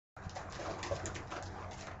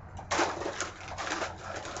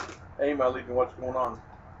Hey, my legion, what's going on?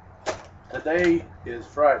 Today is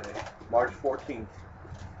Friday, March 14th.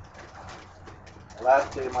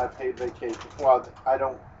 Last day of my paid vacation. Well, I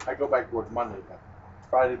go back to work Monday, but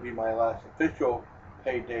Friday will be my last official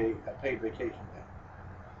paid vacation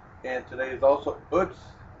day. And today is also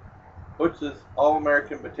Utz's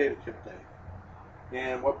All-American Potato Chip Day.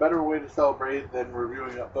 And what better way to celebrate than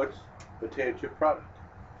reviewing a Utz potato chip product?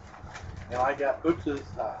 And I got Utz's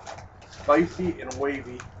spicy and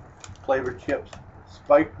wavy flavored chips,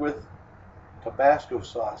 spiked with Tabasco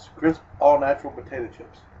sauce, crisp, all-natural potato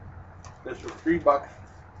chips. This was $3.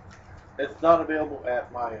 It's not available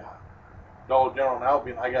at my Dollar General in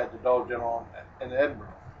Albion. I got it at the Dollar General in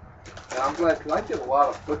Edinburgh. And I'm glad because I get a lot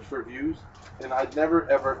of Utz reviews, and I'd never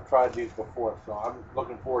ever tried these before, so I'm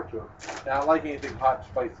looking forward to it. And I like anything hot and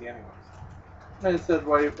spicy anyways. And it says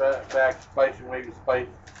way back, spicy and wavy spiked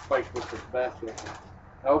with the Tabasco.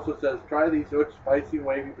 It also says, try these Utz spicy and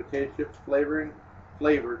wavy potato chips flavored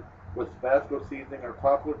with Tabasco seasoning. Our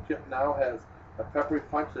popular chip now has a peppery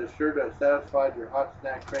punch that is sure to satisfy your hot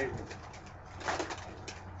snack cravings.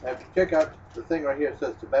 Now, if you check out the thing right here, it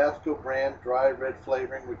says Tabasco brand dry red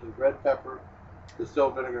flavoring, which is red pepper,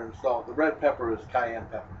 distilled vinegar, and salt. The red pepper is cayenne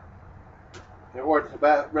pepper. Or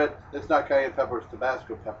it's not cayenne pepper, it's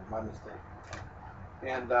Tabasco pepper, my mistake.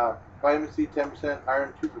 And vitamin C 10%,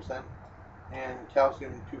 iron 2%, and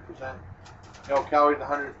calcium 2%. Calories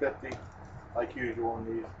 150, like usual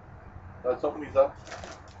in these. Let's open these up.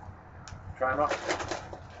 Try them out.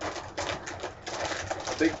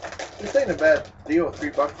 This ain't a bad deal with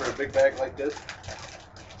 $3 for a big bag like this.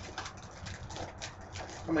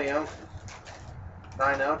 How many ounces?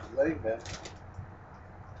 9 ounces. That ain't bad.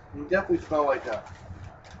 You definitely smell like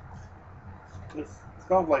it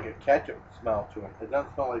smells like a ketchup smell to it. It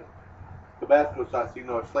doesn't smell like Tabasco sauce, even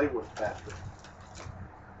though it's flavored with Tabasco.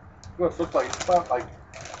 It looks like it's about like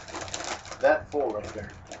that full right there.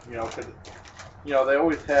 Because they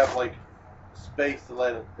always have like space to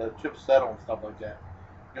let the chips settle and stuff like that.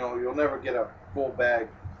 You'll never get a full bag.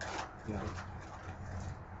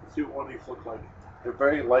 Let's see what one of these look like. They're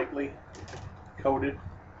very lightly coated.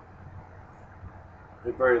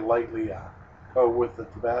 They're very lightly coated with the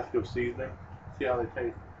Tabasco seasoning. See how they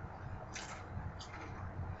taste.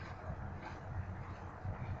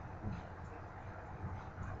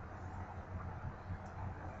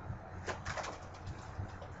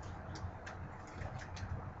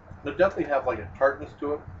 They definitely have like a tartness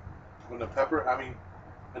to it. When the pepper,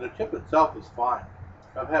 and the chip itself is fine.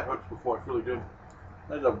 I've had Utz before, it's really good.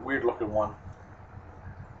 There's a weird looking one.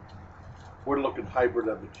 Weird looking hybrid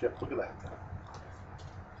of the chip. Look at that.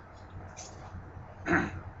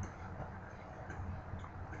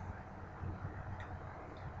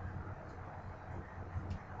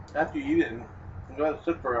 After you eat it, and you let it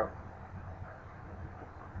sit for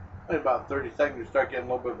about 30 seconds, you start getting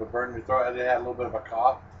a little bit of a burn in your throat. They had a little bit of a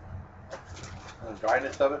cough and the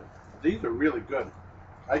dryness of it. These are really good.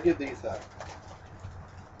 I give these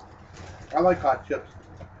I like hot chips.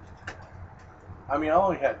 I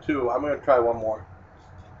only had 2. I'm going to try one more.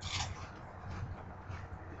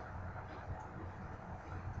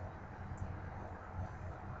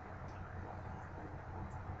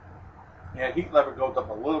 Yeah, heat level goes up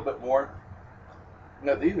a little bit more.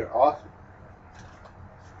 Yeah, these are awesome.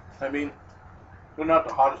 They're not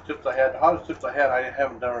the hottest chips I had. The hottest chips I had, I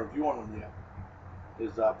haven't done a review on them yet.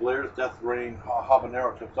 Is Blair's Death Rain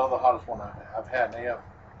habanero chips. Those are the hottest one I've had. And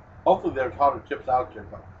hopefully there's hotter chips out there,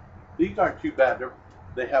 but these aren't too bad.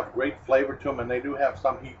 They have great flavor to them, and they do have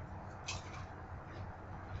some heat.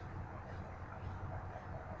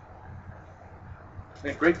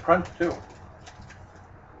 And great crunch too.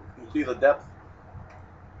 You see the depth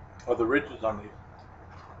of the ridges on these.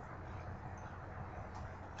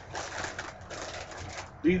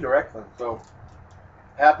 These are excellent. So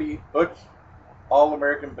happy Utz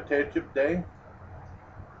All-American Potato Chip Day.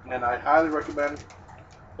 And I highly recommend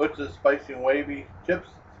Utz's Spicy and Wavy Chips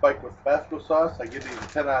spiked with Tabasco sauce. I give these a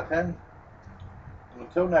 10 out of 10. And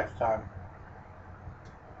until next time,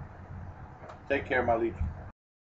 take care, my legion.